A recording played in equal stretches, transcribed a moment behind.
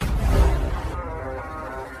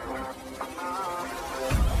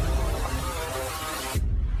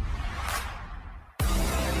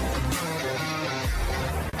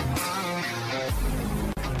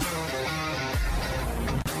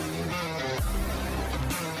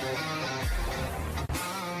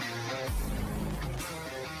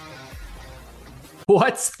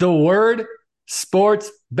What's the word? Sports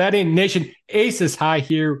betting nation. Aces High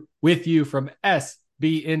here with you from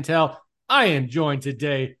SB Intel. I am joined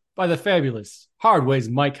today by the fabulous Hardways.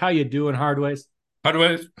 Mike, how you doing, Hardways? How do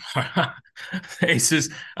I Aces?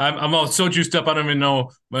 I'm all so juiced up. I don't even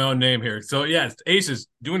know my own name here. So yes, Aces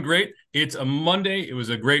doing great. It's a Monday. It was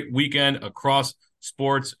a great weekend across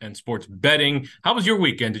sports and sports betting. How was your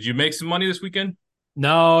weekend? Did you make some money this weekend?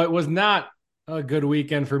 No, it was not a good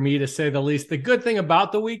weekend for me, to say the least. The good thing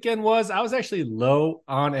about the weekend was I was actually low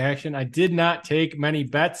on action. I did not take many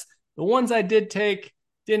bets. The ones I did take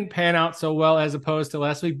didn't pan out so well as opposed to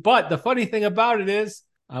last week. But the funny thing about it is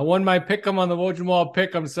I won my pick'em on the Wojin Wall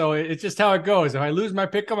pick'em. So it's just how it goes. If I lose my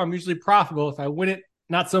pick'em, I'm usually profitable. If I win it,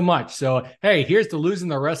 not so much. So, hey, here's to losing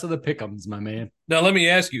the rest of the pick'ems, my man. Now let me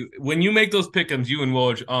ask you: when you make those pick'ems, you and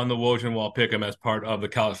Woj on the Woj and Wall pick'em as part of the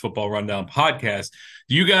College Football Rundown podcast,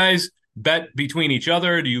 do you guys bet between each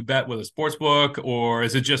other? Do you bet with a sports book, or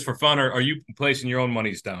is it just for fun? Or are you placing your own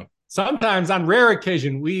monies down? Sometimes on rare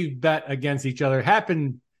occasion we bet against each other. It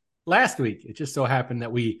happened last week. It just so happened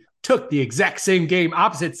that we took the exact same game,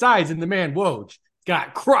 opposite sides, and the man Woj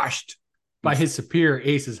got crushed by his superior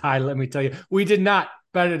Aces High. Let me tell you, we did not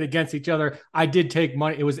bet it against each other. I did take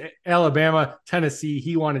money. It was Alabama, Tennessee.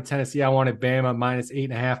 He wanted Tennessee. I wanted Bama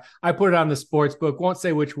 -8.5. I put it on the sports book. Won't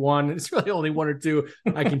say which one. It's really only one or two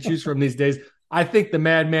I can choose from these days. I think the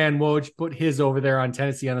madman Woj put his over there on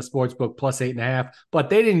Tennessee on the sports book +8.5, but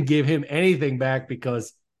they didn't give him anything back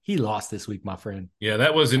because he lost this week, my friend. Yeah,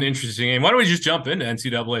 that was an interesting game. Why don't we just jump into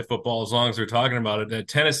NCAA football as long as we're talking about it? That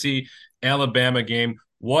Tennessee Alabama game.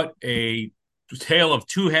 What a tale of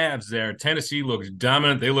two halves there. Tennessee looks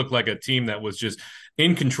dominant. They look like a team that was just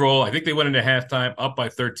in control. I think they went into halftime up by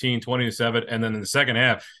 13, 20-7. And then in the second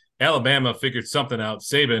half, Alabama figured something out.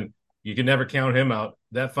 Saban, you can never count him out.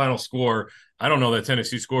 That final score, I don't know that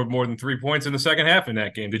Tennessee scored more than 3 points in the second half in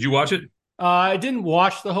that game. Did you watch it? I didn't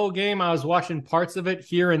watch the whole game. I was watching parts of it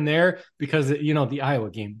here and there because, the Iowa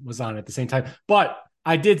game was on at the same time. But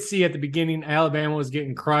I did see at the beginning, Alabama was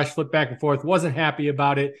getting crushed, flipped back and forth, wasn't happy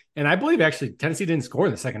about it. And I believe actually Tennessee didn't score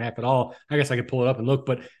in the second half at all. I guess I could pull it up and look,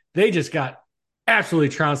 but they just got absolutely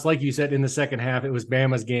trounced. Like you said, in the second half, it was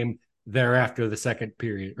Bama's game thereafter the second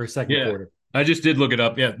period or second Yeah, quarter. I just did look it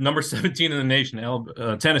up. Yeah, number 17 in the nation.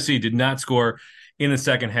 Tennessee did not score in the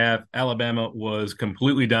second half. Alabama was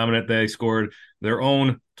completely dominant. They scored their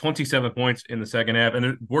own 27 points in the second half. And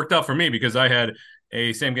it worked out for me because I had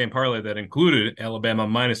a same game parlay that included Alabama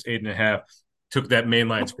 -8.5. Took that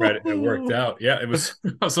mainline spread and it worked out. Yeah, it was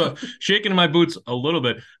I was shaking in my boots a little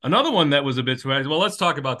bit. Another one that was a bit surprising. Well, let's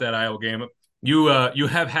talk about that Iowa game. You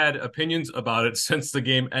have had opinions about it since the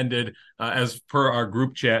game ended, as per our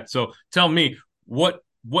group chat. So tell me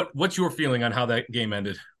what's your feeling on how that game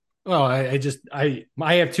ended? Well,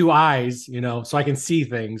 I have two eyes, so I can see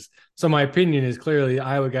things. So my opinion is clearly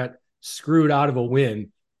Iowa got screwed out of a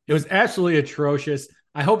win. It was absolutely atrocious.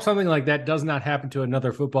 I hope something like that does not happen to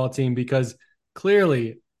another football team because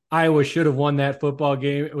clearly Iowa should have won that football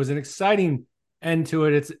game. It was an exciting end to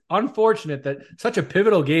it. It's unfortunate that such a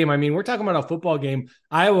pivotal game. I mean, we're talking about a football game,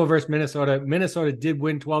 Iowa versus Minnesota. Minnesota did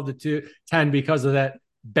win 12-10 because of that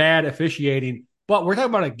bad officiating, but we're talking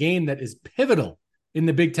about a game that is pivotal in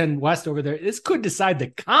the Big Ten West over there. This could decide the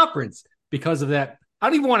conference because of that. I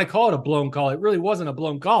don't even want to call it a blown call. It really wasn't a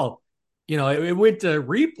blown call. It went to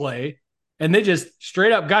replay and they just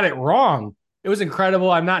straight up got it wrong. It was incredible.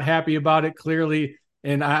 I'm not happy about it, clearly.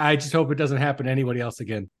 And I just hope it doesn't happen to anybody else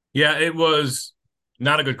again. Yeah, it was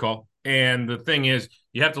not a good call. And the thing is,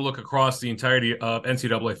 you have to look across the entirety of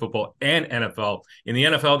NCAA football and NFL. In the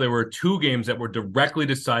NFL, there were two games that were directly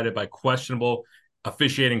decided by questionable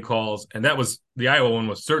officiating calls. And that was the Iowa one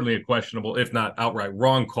was certainly a questionable, if not outright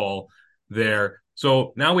wrong call there.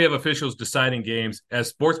 So now we have officials deciding games. As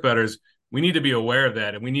sports bettors, we need to be aware of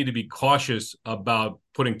that. And we need to be cautious about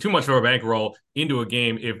putting too much of our bankroll into a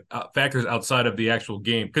game if factors outside of the actual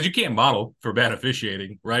game, because you can't model for bad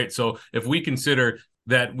officiating, right? So if we consider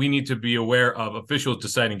that we need to be aware of officials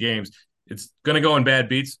deciding games, it's going to go in bad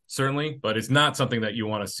beats, certainly, but it's not something that you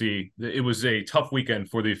want to see. It was a tough weekend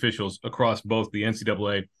for the officials across both the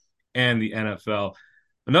NCAA and the NFL.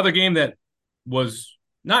 Another game that was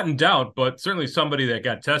not in doubt, but certainly somebody that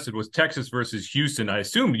got tested was Texas versus Houston. I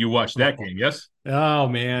assume you watched that game, yes? Oh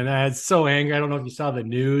man, I'm so angry. I don't know if you saw the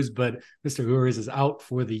news, but Mr. Urias is out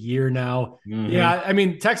for the year now. Mm-hmm. Yeah, I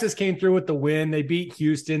mean, Texas came through with the win. They beat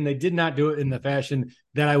Houston. They did not do it in the fashion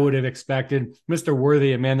that I would have expected. Mr.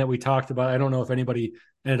 Worthy, a man that we talked about, I don't know if anybody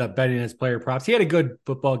ended up betting his player props. He had a good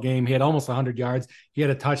football game. He had almost 100 yards. He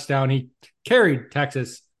had a touchdown. He carried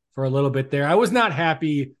Texas for a little bit there. I was not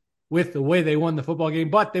happy with the way they won the football game,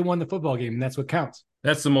 but they won the football game, and that's what counts.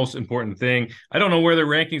 That's the most important thing. I don't know where the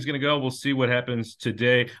rankings is going to go. We'll see what happens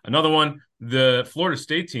today. Another one, the Florida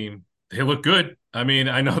State team, they look good. I mean,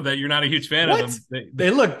 I know that you're not a huge fan what? of them. They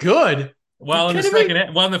look good. Well, in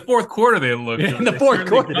the fourth quarter, they looked good. In the fourth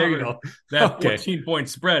quarter, there you go. That 14-point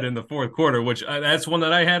spread in the fourth quarter, which that's one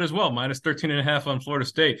that I had as well, minus 13.5 on Florida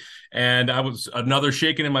State. And I was another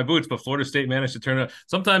shaking in my boots, but Florida State managed to turn it.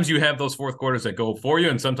 Sometimes you have those fourth quarters that go for you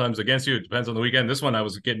and sometimes against you. It depends on the weekend. This one, I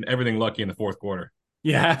was getting everything lucky in the fourth quarter.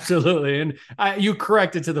 Yeah, absolutely. And you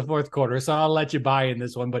corrected to the fourth quarter, so I'll let you buy in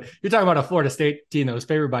this one. But you're talking about a Florida State team that was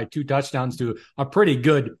favored by 2 touchdowns to a pretty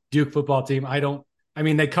good Duke football team. I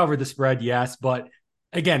mean, they covered the spread, yes, but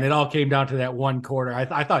again, it all came down to that one quarter.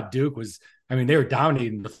 I thought Duke was, they were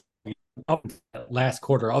dominating the last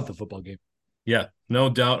quarter of the football game. Yeah, no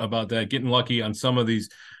doubt about that. Getting lucky on some of these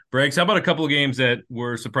breaks. How about a couple of games that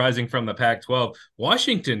were surprising from the Pac-12?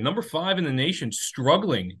 Washington, number 5 in the nation,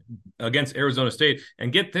 struggling against Arizona State.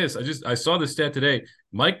 And get this, I saw this stat today.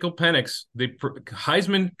 Michael Penix, the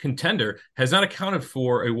Heisman contender, has not accounted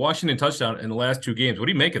for a Washington touchdown in the last 2 games. What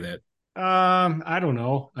do you make of that? I don't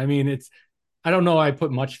know. I don't know. I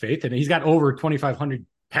put much faith in it. He's got over 2,500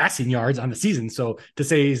 passing yards on the season. So to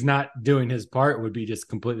say he's not doing his part would be just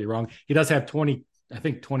completely wrong. He does have 20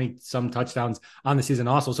 some touchdowns on the season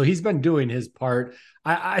also. So he's been doing his part.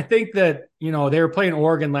 I think that, they were playing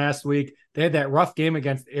Oregon last week. They had that rough game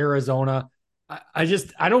against Arizona. I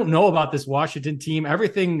don't know about this Washington team.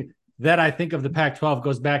 Everything that I think of the Pac-12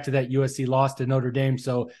 goes back to that USC loss to Notre Dame.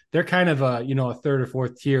 So they're kind of a third or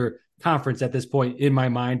fourth tier conference at this point in my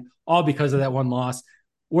mind, all because of that one loss.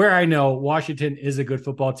 Where I know Washington is a good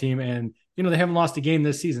football team, and they haven't lost a game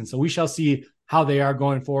this season, so we shall see how they are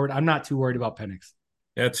going forward. I'm not too worried about Penix.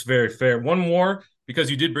 That's very fair. One more, because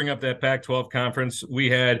you did bring up that Pac-12 conference. We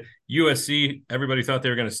had USC. Everybody thought they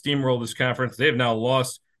were going to steamroll this conference. They have now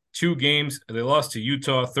lost 2 games. They lost to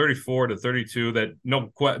Utah 34-32. That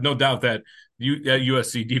no doubt that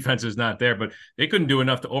USC defense is not there, but they couldn't do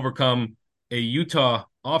enough to overcome a Utah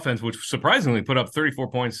offense, which surprisingly put up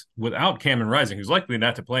 34 points without Cameron Rising, who's likely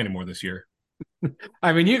not to play anymore this year.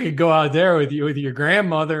 You could go out there with your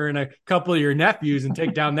grandmother and a couple of your nephews and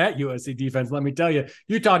take down that USC defense. Let me tell you,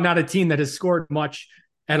 Utah, not a team that has scored much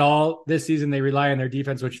at all this season. They rely on their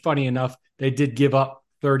defense, which, funny enough, they did give up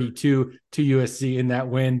 32 to USC in that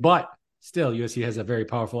win, but still USC has a very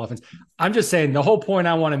powerful offense. I'm just saying the whole point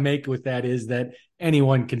I want to make with that is that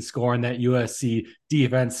anyone can score in that USC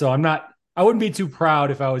defense. So I wouldn't be too proud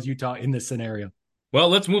if I was Utah in this scenario. Well,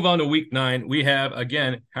 let's move on to week 9. We have,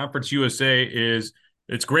 again, Conference USA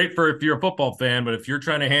it's great for if you're a football fan, but if you're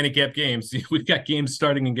trying to handicap games, we've got games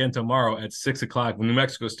starting again tomorrow at 6 o'clock, New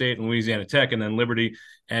Mexico State and Louisiana Tech, and then Liberty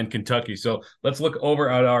and Kentucky. So let's look over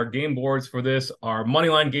at our game boards for this, our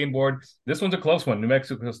moneyline game board. This one's a close one, New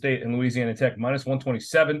Mexico State and Louisiana Tech, minus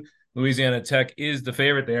 127. Louisiana Tech is the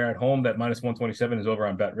favorite. They are at home. That minus 127 is over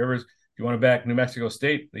on Bet Rivers. If you want to back New Mexico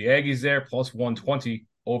State, the Aggies there, plus 120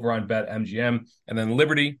 over on Bet MGM. And then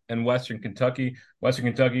Liberty and Western Kentucky. Western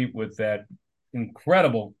Kentucky with that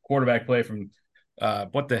incredible quarterback play from,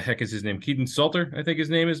 what the heck is his name? Keaton Salter, I think his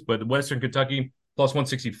name is. But Western Kentucky, plus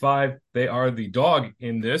 165. They are the dog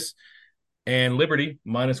in this. And Liberty,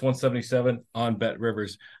 minus 177 on Bet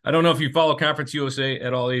Rivers. I don't know if you follow Conference USA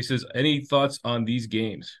at all, Aces. Any thoughts on these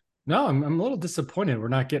games? No, I'm a little disappointed. We're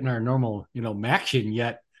not getting our normal, action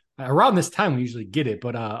yet. Around this time, we usually get it.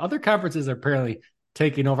 But other conferences are apparently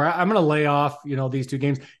taking over. I'm going to lay off, these 2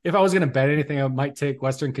 games. If I was going to bet anything, I might take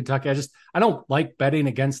Western Kentucky. I don't like betting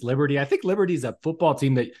against Liberty. I think Liberty is a football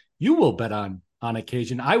team that you will bet on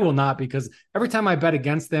occasion. I will not, because every time I bet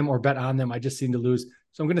against them or bet on them, I just seem to lose.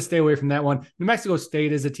 So I'm going to stay away from that one. New Mexico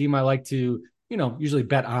State is a team I like to, usually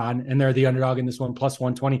bet on, and they're the underdog in this one, plus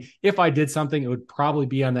 120. If I did something, it would probably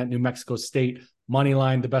be on that New Mexico State money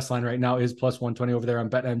line. The best line right now is plus 120 over there on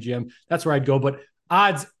Bet MGM. That's where I'd go. But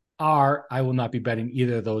odds are I will not be betting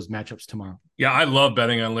either of those matchups tomorrow. Yeah, I love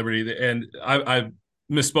betting on Liberty. And I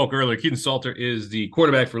misspoke earlier. Keaton Salter is the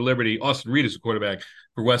quarterback for Liberty. Austin Reed is the quarterback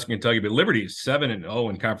for Western Kentucky. But Liberty is 7-0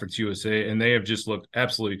 in Conference USA, and they have just looked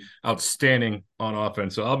absolutely outstanding on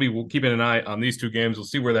offense. So I'll be keeping an eye on these 2 games. We'll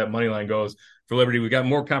see where that money line goes for Liberty. We got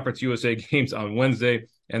more Conference USA games on Wednesday,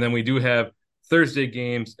 and then we do have Thursday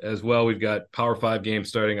games as well. We've got Power 5 games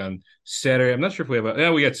starting on Saturday. I'm not sure if we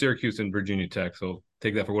have we got Syracuse and Virginia Tech, so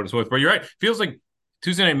take that for what it's worth. But you're right. Feels like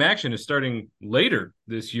Tuesday Night Action is starting later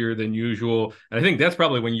this year than usual. And I think that's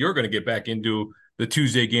probably when you're going to get back into the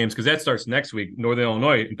Tuesday games, because that starts next week. Northern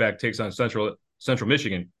Illinois, in fact, takes on Central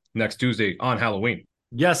Michigan next Tuesday on Halloween.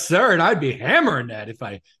 Yes, sir. And I'd be hammering that if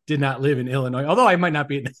I did not live in Illinois. Although I might not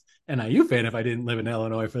be an NIU fan if I didn't live in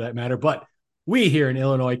Illinois for that matter. But we here in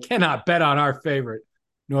Illinois cannot bet on our favorite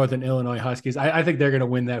Northern Illinois Huskies. I think they're going to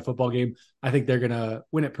win that football game. I think they're going to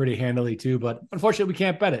win it pretty handily too. But unfortunately, we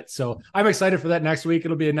can't bet it. So I'm excited for that next week.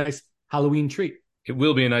 It'll be a nice Halloween treat. It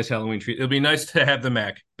will be a nice Halloween treat. It'll be nice to have the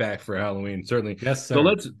Mac back for Halloween, certainly. Yes, sir.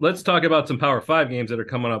 So let's talk about some Power Five games that are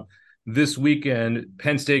coming up this weekend.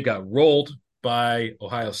 Penn State got rolled by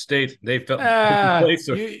Ohio State. They felt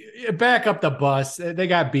you back up the bus. They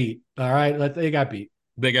got beat. All right, they got beat.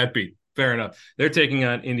 They got beat. Fair enough. They're taking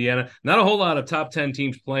on Indiana. Not a whole lot of top 10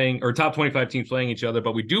 teams playing or top 25 teams playing each other,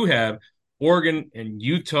 but we do have Oregon and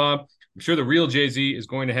Utah. I'm sure the real Jay-Z is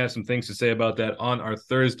going to have some things to say about that on our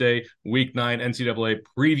Thursday, Week 9 NCAA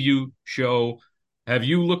preview show. Have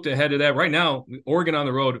you looked ahead of that? Right now, Oregon on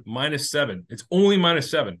the road, -7. It's only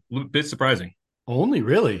 -7. A bit surprising. Only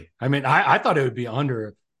really? I mean, I thought it would be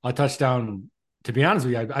under a touchdown. To be honest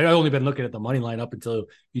with you, I'd only been looking at the money line up until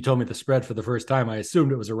you told me the spread for the first time. I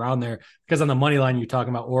assumed it was around there because on the money line, you're talking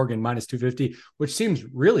about Oregon -250, which seems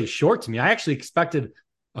really short to me. I actually expected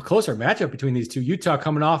a closer matchup between these two. Utah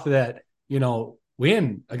coming off of that,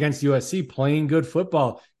 win against USC, playing good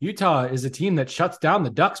football. Utah is a team that shuts down the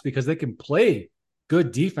Ducks because they can play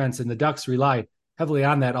good defense, and the Ducks rely heavily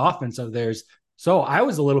on that offense of theirs. So I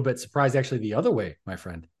was a little bit surprised actually the other way, my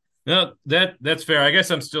friend. No, that's fair. I guess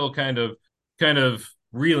I'm still kind of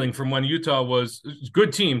reeling from when Utah was a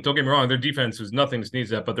good team. Don't get me wrong, their defense was nothing to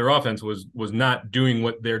sneeze at, but their offense was not doing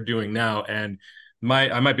what they're doing now. And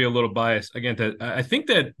I might be a little biased again. That I think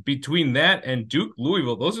that between that and Duke,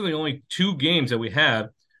 Louisville, those are the only two games that we have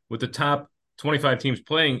with the top 25 teams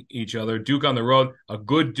playing each other. Duke on the road, a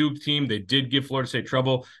good Duke team. They did give Florida State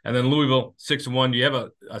trouble, and then Louisville 6-1. Do you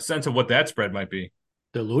have a sense of what that spread might be?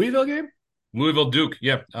 The Louisville game? Louisville Duke,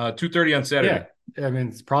 yeah, 2:30 on Saturday. Yeah, I mean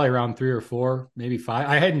it's probably around 3 or 4, maybe 5.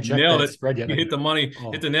 I hadn't checked that spread yet. You hit the money,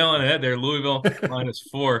 hit the nail on the head there. Louisville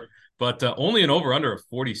 -4, but only an over/under of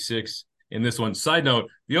 46 in this one. Side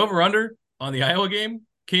note: the over/under on the Iowa game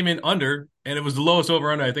came in under, and it was the lowest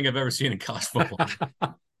over/under I think I've ever seen in college football.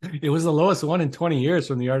 It was the lowest one in 20 years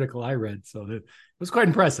from the article I read, so it was quite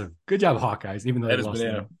impressive. Good job, Hawkeyes. Even though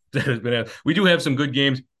that has been we do have some good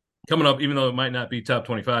games coming up, even though it might not be top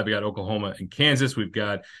 25. We got Oklahoma and Kansas. We've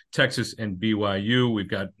got Texas and BYU. We've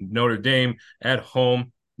got Notre Dame at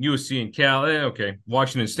home, USC and Cal. Okay.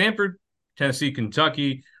 Washington, Stanford, Tennessee,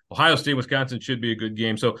 Kentucky, Ohio State, Wisconsin should be a good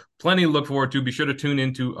game. So plenty to look forward to. Be sure to tune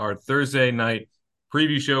into our Thursday night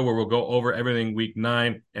preview show where we'll go over everything Week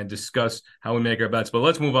 9 and discuss how we make our bets. But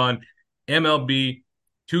let's move on. MLB,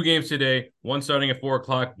 2 games today, one starting at 4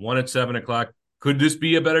 o'clock, one at 7 o'clock. Could this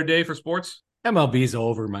be a better day for sports? MLB's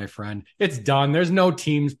over, my friend. It's done. There's no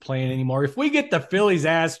teams playing anymore. If we get the Phillies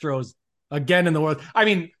Astros again in the World, I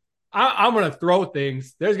mean, I'm going to throw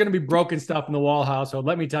things. There's going to be broken stuff in the Wall household.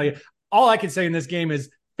 Let me tell you, all I can say in this game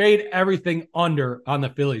is fade everything under on the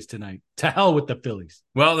Phillies tonight. To hell with the Phillies.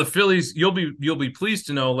 Well, the Phillies, you'll be pleased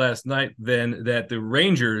to know last night then that the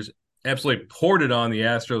Rangers absolutely poured it on the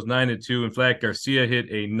Astros 9-2. In fact, Garcia hit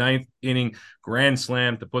a 9th inning grand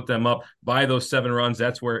slam to put them up by those 7 runs.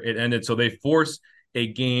 That's where it ended. So they force a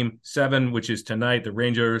game 7, which is tonight. The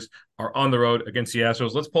Rangers are on the road against the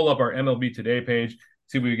Astros. Let's pull up our MLB Today page.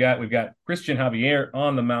 See what we got. We've got Christian Javier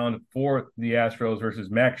on the mound for the Astros versus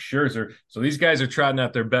Max Scherzer. So these guys are trotting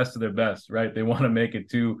out their best of their best, right? They want to make it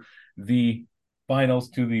to the finals,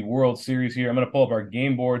 to the World Series here. I'm going to pull up our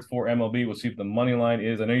game boards for MLB. We'll see if the money line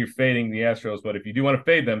is. I know you're fading the Astros, but if you do want to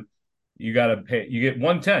fade them, you got to pay. You get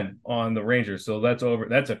 110 on the Rangers. So that's over.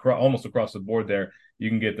 That's almost across the board there. You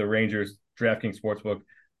can get the Rangers, DraftKings Sportsbook,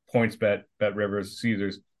 PointsBet, BetRivers,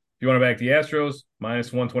 Caesars. If you want to back the Astros,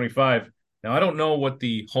 -125. Now, I don't know what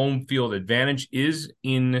the home field advantage is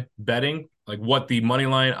in betting, like what the money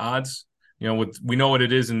line odds, we know what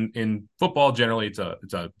it is in football. Generally, it's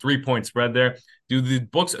a 3-point spread there. Do the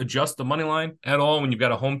books adjust the money line at all when you've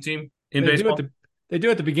got a home team in baseball? They do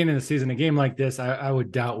at the beginning of the season. A game like this, I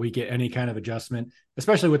would doubt we get any kind of adjustment,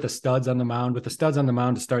 especially with the studs on the mound. With the studs on the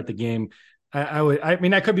mound to start the game, I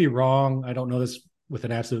mean, I could be wrong. I don't know this with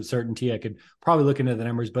an absolute certainty. I could probably look into the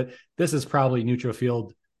numbers, but this is probably neutral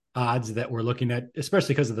field odds that we're looking at,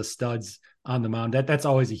 especially because of the studs on the mound. That's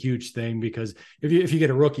always a huge thing, because if you get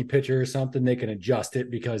a rookie pitcher or something, they can adjust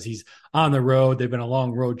it because he's on the road. They've been a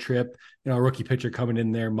long road trip. A rookie pitcher coming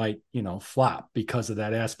in there might, flop because of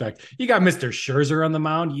that aspect. You got Mr. Scherzer on the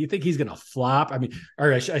mound. You think he's going to flop? I mean,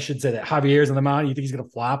 or I should say that Javier's on the mound. You think he's going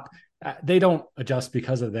to flop? They don't adjust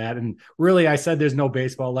because of that. And really, I said there's no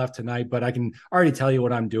baseball left tonight, but I can already tell you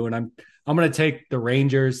what I'm doing. I'm going to take the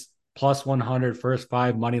Rangers +100 first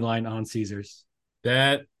 5 money line on Caesars.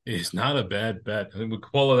 That is not a bad bet. I think we can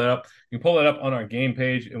pull that up. You can pull that up on our game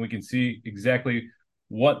page, and we can see exactly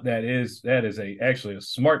what that is. That is actually a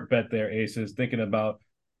smart bet there, Aces. Thinking about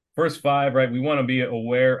first five, right? We want to be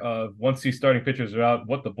aware of once these starting pitchers are out,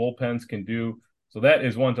 what the bullpens can do. So that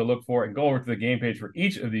is one to look for. And go over to the game page for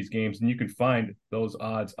each of these games, and you can find those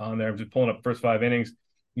odds on there. I'm just pulling up first 5 innings.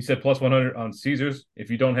 You said plus 100 on Caesars. If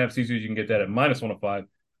you don't have Caesars, you can get that at minus 105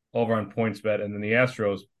 over on PointsBet. And then the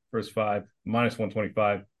Astros first five minus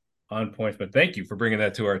 125 on PointsBet. Thank you for bringing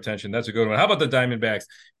that to our attention. That's a good one. How about the Diamondbacks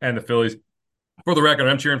and the Phillies? For the record,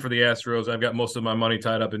 I'm cheering for the Astros. I've got most of my money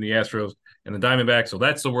tied up in the Astros and the Diamondbacks. So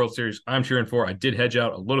that's the World Series I'm cheering for. I did hedge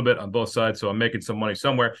out a little bit on both sides, so I'm making some money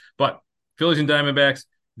somewhere. But Phillies and Diamondbacks,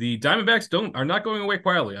 the Diamondbacks are not going away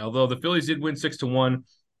quietly. Although the Phillies did win 6-1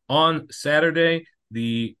 on Saturday,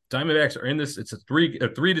 the Diamondbacks are in this. It's a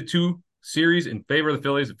 3-2 series in favor of the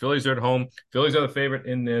Phillies. The Phillies are at home. Phillies are the favorite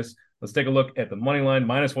in this. Let's take a look at the money line,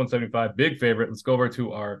 minus 175, big favorite. Let's go over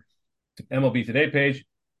to our MLB Today page.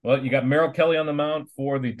 Well, you got Merrill Kelly on the mound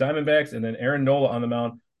for the Diamondbacks, and then Aaron Nola on the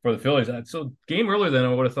mound for the Phillies. So game earlier than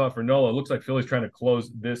I would have thought for Nola. It looks like Phillies trying to close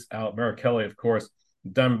this out. Merrill Kelly, of course,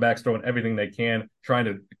 Diamondbacks throwing everything they can, trying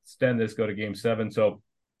to extend this, go to game 7. So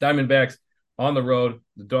Diamondbacks on the road,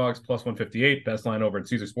 the Dogs plus 158, best line over at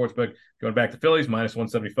Caesar Sportsbook. Going back to Phillies, minus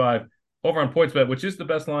 175 over on PointsBet, which is the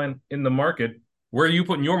best line in the market. Where are you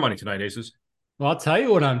putting your money tonight, Aces? Well, I'll tell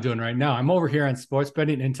you what I'm doing right now. I'm over here on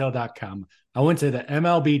sportsbettingintel.com. I went to the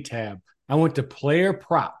MLB tab. I went to player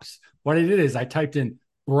props. What I did is I typed in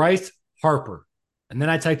Bryce Harper, and then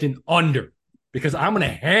I typed in under, because I'm going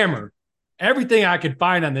to hammer everything I could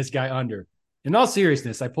find on this guy under. In all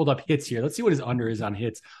seriousness, I pulled up hits here. Let's see what his under is on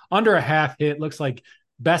hits. Under a half hit. Looks like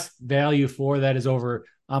best value for that is over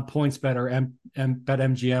on PointsBet or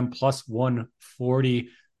BetMGM plus 140.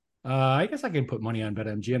 I guess I can put money on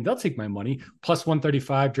BetMGM. They'll take my money. Plus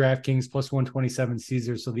 135 DraftKings, plus 127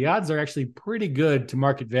 Caesar. So the odds are actually pretty good to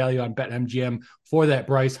market value on BetMGM for that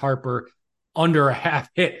Bryce Harper under a half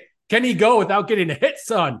hit. Can he go without getting a hit,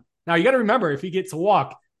 son? Now, you got to remember, if he gets a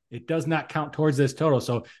walk, it does not count towards this total.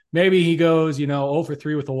 So maybe he goes, 0 for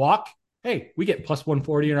 3 with a walk. Hey, we get plus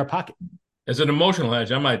 140 in our pocket. As an emotional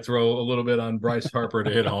hedge, I might throw a little bit on Bryce Harper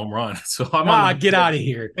to hit a home run. So I'm get out of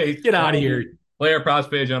here. Hey, get out of here. Player props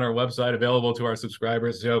page on our website, available to our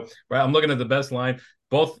subscribers. So, right, I'm looking at the best line.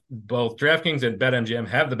 Both DraftKings and BetMGM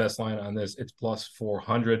have the best line on this. It's plus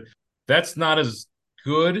 400. That's not as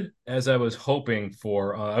good as I was hoping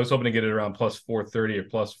for. I was hoping to get it around plus 430 or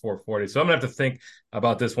plus 440. So I'm gonna have to think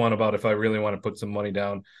about this one, about if I really want to put some money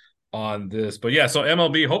down on this. But yeah, so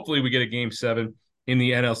MLB, hopefully we get a game 7 in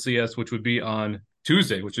the NLCS, which would be on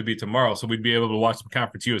Tuesday, which would be tomorrow. So we'd be able to watch some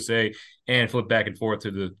Conference USA and flip back and forth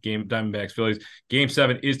to the game Diamondbacks Phillies. Game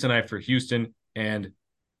 7 is tonight for Houston and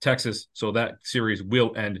Texas. So that series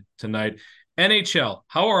will end tonight. NHL,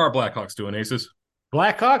 how are our Blackhawks doing, Aces?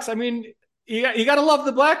 Blackhawks, I mean, you got to love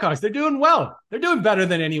the Blackhawks. They're doing well. They're doing better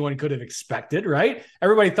than anyone could have expected, right?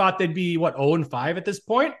 Everybody thought they'd be, 0-5 at this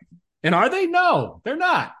point? And are they? No, they're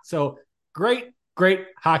not. So great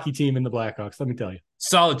hockey team in the Blackhawks, let me tell you.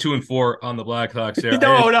 Solid 2-4 on the Blackhawks there.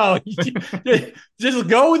 No. Just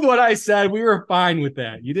go with what I said. We were fine with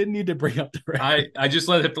that. You didn't need to bring up the record. I just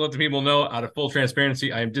have to let the people know, out of full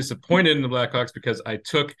transparency, I am disappointed in the Blackhawks because I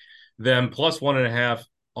took them plus 1.5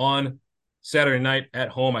 on Saturday night at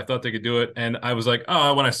home. I thought they could do it. And I was like,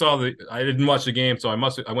 when I saw I didn't watch the game. So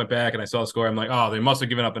I went back and I saw the score. I'm like, they must have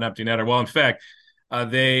given up an empty netter. Well, in fact,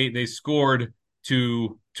 they scored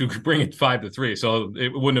to bring it 5-3. So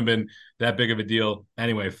it wouldn't have been that big of a deal.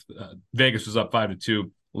 Anyway, Vegas was up 5-2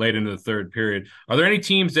 late into the third period. Are there any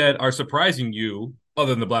teams that are surprising you,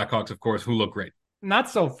 other than the Blackhawks, of course, who look great? Not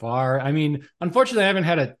so far. I mean, unfortunately, I haven't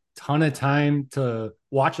had a ton of time to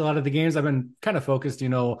watch a lot of the games. I've been kind of focused,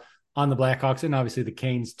 on the Blackhawks and obviously the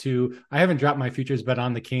Canes too. I haven't dropped my futures bet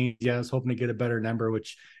on the Canes yet. I was hoping to get a better number,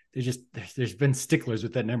 which there's been sticklers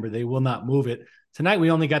with that number. They will not move it. Tonight,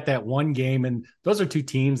 we only got that one game, and those are two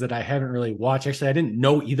teams that I haven't really watched. Actually, I didn't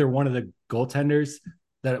know either one of the goaltenders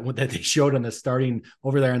that they showed on the starting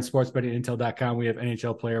over there on sportsbettingintel.com. We have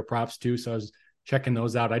NHL player props too, so I was checking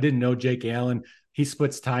those out. I didn't know Jake Allen. He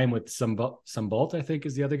splits time with some Bolt, I think,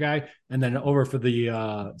 is the other guy. And then over for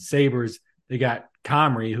the Sabres, they got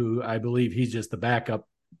Comrie, who I believe he's just the backup.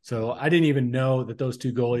 So I didn't even know that those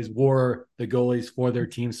two goalies were the goalies for their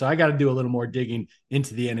team. So I got to do a little more digging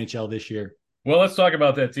into the NHL this year. Well, let's talk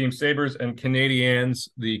about that team, Sabres and Canadiens.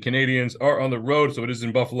 The Canadiens are on the road, so it is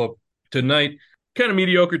in Buffalo tonight. kind of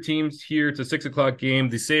mediocre teams here. It's a 6 o'clock game.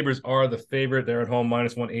 The Sabres are the favorite. They're at home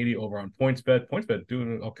minus 180 over on PointsBet.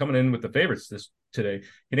 PointsBet coming in with the favorites today.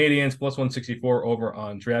 Canadians plus 164 over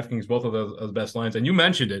on DraftKings. Both of those are the best lines. And you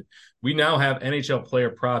mentioned it. We now have NHL player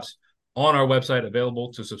props on our website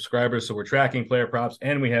available to subscribers. So we're tracking player props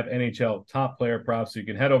and we have NHL top player props. So you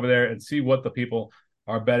can head over there and see what the people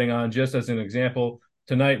are betting on. Just as an example,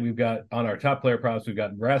 tonight we've got on our top player props, we've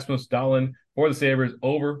got Rasmus Dahlin for the Sabres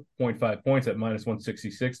over 0.5 points at minus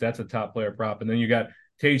 166. That's a top player prop. And then you got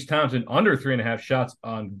Tage Thompson under 3.5 shots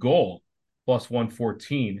on goal plus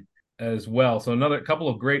 114 as well. So another couple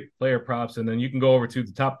of great player props. And then you can go over to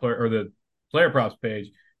the top player or the player props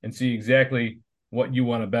page and see exactly what you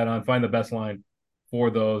want to bet on. Find the best line for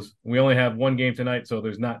those. We only have one game tonight, so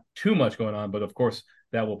there's not too much going on, but of course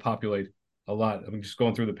that will populate a lot. I'm just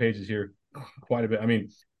going through the pages here quite a bit. I mean,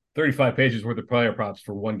 35 pages worth of player props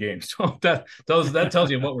for one game. So that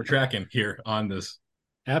tells you what we're tracking here on this.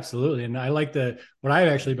 Absolutely. And I like what I've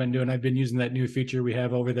actually been doing. I've been using that new feature we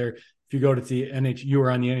have over there. If you go to the NHL, you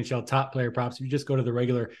are on the NHL top player props. If you just go to the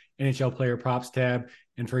regular NHL player props tab.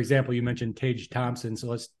 And for example, you mentioned Tage Thompson. So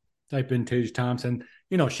let's type in Tage Thompson.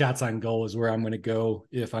 Shots on goal is where I'm going to go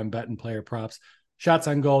if I'm betting player props. Shots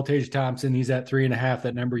on goal, Tage Thompson. He's at 3.5,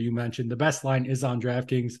 that number you mentioned. The best line is on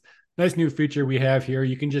DraftKings. Nice new feature we have here.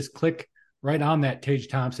 You can just click right on that Tage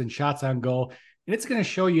Thompson shots on goal, and it's going to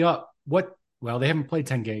show you up they haven't played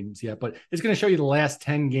 10 games yet, but it's going to show you the last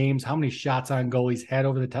 10 games, how many shots on goal he's had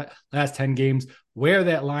over the last 10 games, where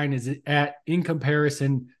that line is at in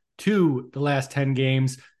comparison to the last 10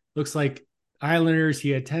 games. Looks like Islanders,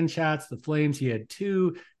 he had 10 shots. The Flames, he had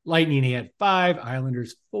 2. Lightning, he had 5.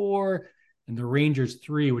 Islanders, 4. And the Rangers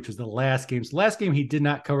 3, which was the last game. So last game, he did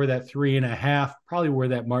not cover that 3.5, probably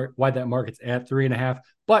why that market's at 3.5.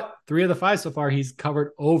 But 3 of the 5 so far, he's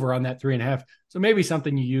covered over on that 3.5. So maybe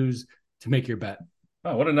something you use to make your bet.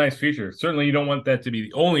 Oh, what a nice feature. Certainly you don't want that to be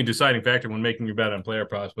the only deciding factor when making your bet on player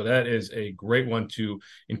props, but that is a great one to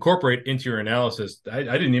incorporate into your analysis. I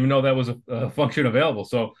didn't even know that was a function available.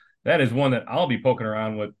 So that is one that I'll be poking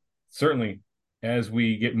around with, certainly as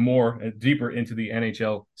we get more deeper into the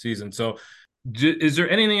NHL season. So is there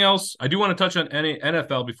anything else? I do want to touch on any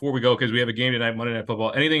NFL before we go, because we have a game tonight, Monday Night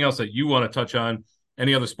Football. Anything else that you want to touch on?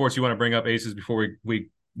 Any other sports you want to bring up, Aces, before we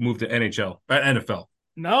move to NFL?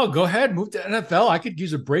 No, go ahead. Move to NFL. I could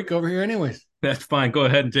use a break over here anyways. That's fine. Go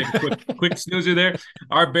ahead and take a quick snoozer there.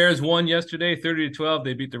 Our Bears won yesterday, 30-12.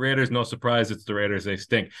 They beat the Raiders. No surprise. It's the Raiders. They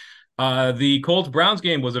stink. The Colts-Browns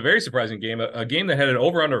game was a very surprising game. A game that had an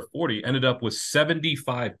over-under 40 ended up with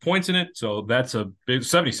 75 points in it. So that's a big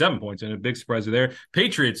 77 points in it. Big surprise there.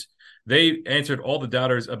 Patriots, they answered all the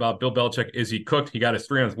doubters about Bill Belichick. Is he cooked? He got his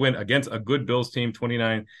 300th win against a good Bills team,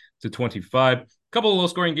 29-25. Couple of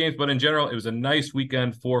low-scoring games, but in general, it was a nice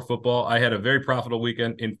weekend for football. I had a very profitable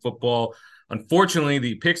weekend in football. Unfortunately,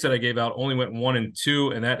 the picks that I gave out only went 1 and 2,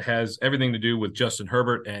 and that has everything to do with Justin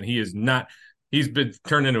Herbert, and he's been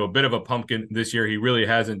turned into a bit of a pumpkin this year. He really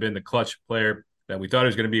hasn't been the clutch player that we thought he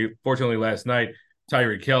was going to be. Fortunately, last night,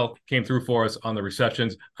 Tyreek Hill came through for us on the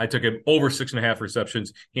receptions. I took him over 6.5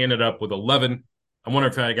 receptions. He ended up with 11. I wonder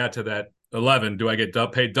if I got to that 11, do I get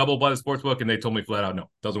paid double by the sportsbook? And they told me flat out, no,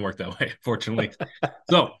 doesn't work that way, unfortunately.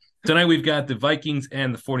 So tonight we've got the Vikings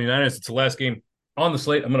and the 49ers. It's the last game on the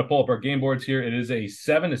slate. I'm going to pull up our game boards here. It is a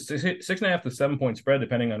 6.5 to 7 point spread,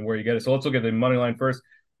 depending on where you get it. So let's look at the money line first.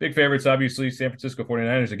 Big favorites, obviously, San Francisco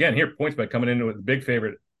 49ers. Again, here, PointsBet coming into it, the big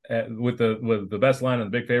favorite with the best line on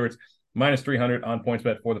the big favorites, minus 300 on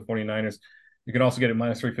PointsBet for the 49ers. You can also get it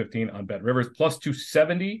minus 315 on Bet Rivers, plus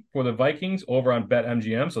 270 for the Vikings over on Bet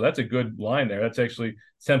MGM. So that's a good line there. That's actually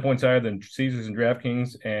 10 points higher than Caesars and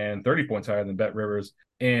DraftKings and 30 points higher than Bet Rivers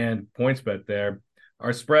and PointsBet there.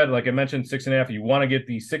 Our spread, like I mentioned, 6.5. If you want to get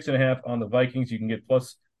the 6.5 on the Vikings, you can get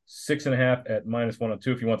plus 6.5 at minus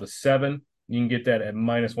 102. If you want the 7, you can get that at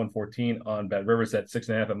minus 114 on Bet Rivers. That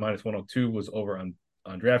 6.5 at minus 102 was over on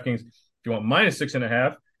DraftKings. If you want minus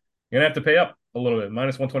 6.5, you're going to have to pay up a little bit,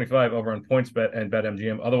 minus 125 over on PointsBet and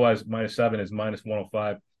BetMGM. Otherwise, minus 7 is minus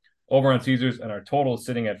 105 over on Caesars, and our total is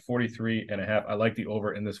sitting at 43.5. I like the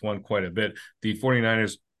over in this one quite a bit. The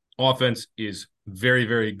 49ers offense is very,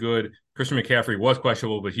 very good. Christian McCaffrey was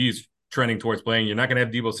questionable, but he's trending towards playing. You're not going to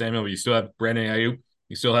have Deebo Samuel, but you still have Brandon Ayuk.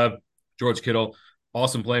 You still have George Kittle,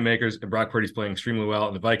 awesome playmakers, and Brock Purdy's playing extremely well.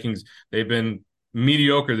 And the Vikings, they've been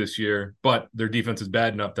mediocre this year, but their defense is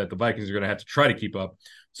bad enough that the Vikings are going to have to try to keep up.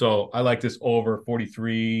 So I like this over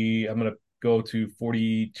 43. I'm going to go to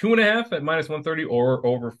 42.5 at minus 130 or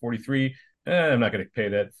over 43. I'm not going to pay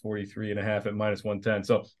that 43.5 at minus 110.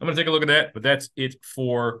 So I'm going to take a look at that, but that's it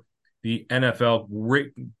for the NFL.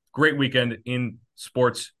 Great weekend in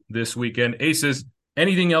sports this weekend. Aces,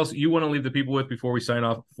 anything else you want to leave the people with before we sign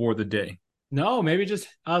off for the day? No, maybe just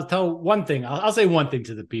I'll tell one thing. I'll say one thing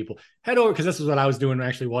to the people. Head over, because this is what I was doing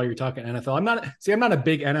actually while you're talking NFL. I'm not a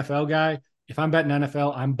big NFL guy. If I'm betting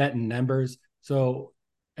NFL, I'm betting numbers. So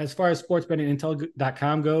as far as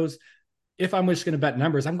sportsbettingintel.com goes, if I'm just going to bet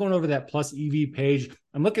numbers, I'm going over that plus EV page.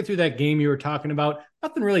 I'm looking through that game you were talking about.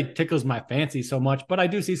 Nothing really tickles my fancy so much, but I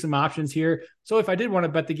do see some options here. So if I did want to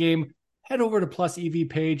bet the game, head over to plus EV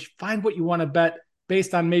page, find what you want to bet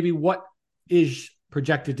based on maybe what is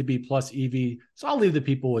projected to be plus EV. So I'll leave the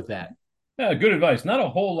people with that. Yeah, good advice. Not a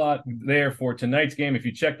whole lot there for tonight's game. If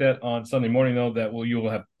you check that on Sunday morning, though, you will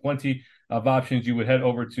have plenty of options. You would head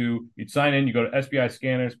over to, you'd sign in, you go to SBI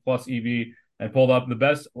Scanners plus EV and pull up the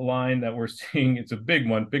best line that we're seeing. It's a big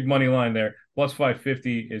one, big money line there. Plus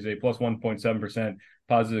 550 is a plus 1.7%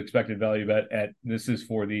 positive expected value bet. This is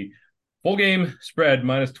for the full game spread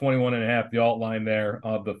minus 21.5, the alt line there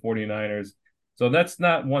of the 49ers. So that's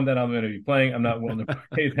not one that I'm going to be playing. I'm not willing to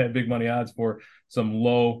pay that big money odds for some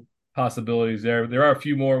low possibilities there. There are a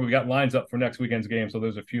few more. We got lines up for next weekend's game, so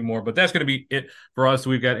there's a few more. But that's going to be it for us.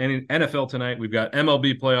 We've got NFL tonight. We've got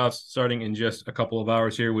MLB playoffs starting in just a couple of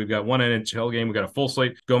hours here. We've got one NHL game. We've got a full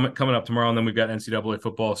slate coming up tomorrow, and then we've got NCAA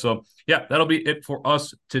football. So, yeah, that'll be it for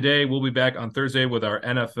us today. We'll be back on Thursday with our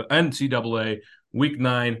NCAA Week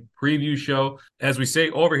 9 preview show. As we say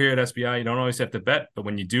over here at SBI, you don't always have to bet, but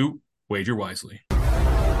when you do, wager wisely.